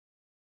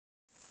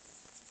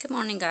Good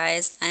morning,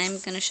 guys. I'm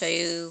going to show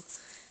you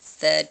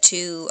the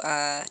two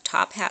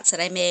top hats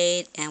that I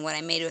made and what I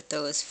made with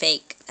those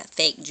fake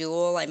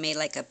jewel. I made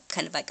like a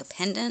kind of like a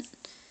pendant.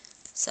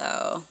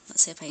 So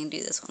let's see if I can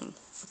do this one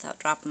without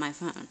dropping my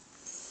phone.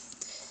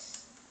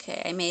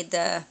 Okay, I made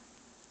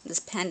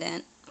this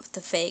pendant with the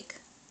fake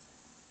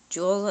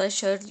jewel that I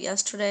showed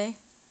yesterday.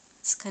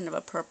 It's kind of a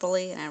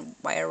purpley, and I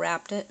wire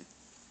wrapped it.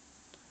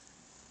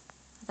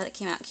 I thought it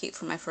came out cute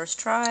for my first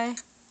try.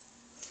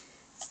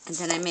 And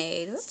then I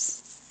made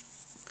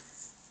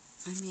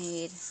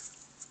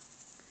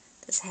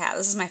this hat.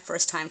 This is my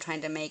first time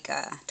trying to make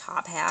a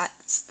top hat.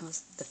 It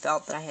was the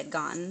felt that I had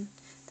gotten.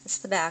 That's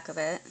the back of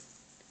it.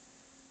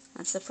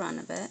 That's the front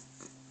of it.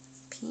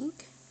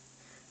 Pink.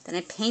 Then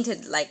I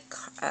painted like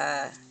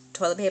a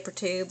toilet paper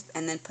tube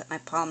and then put my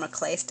polymer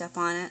clay stuff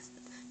on it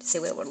to see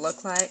what it would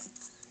look like.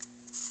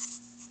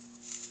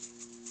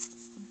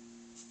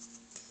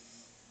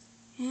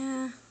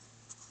 Yeah.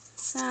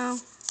 So,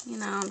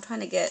 I'm trying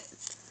to get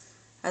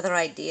other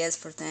ideas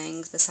for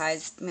things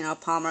besides,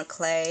 polymer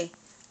clay,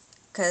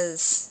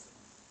 because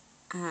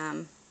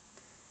I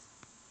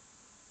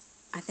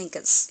think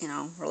it's,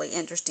 really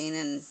interesting,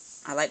 and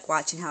I like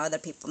watching how other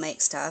people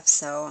make stuff,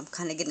 so I'm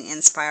kind of getting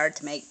inspired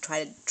to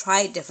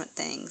try different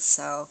things.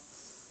 So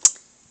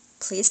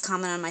please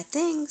comment on my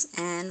things,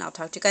 and I'll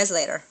talk to you guys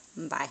later.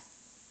 Bye.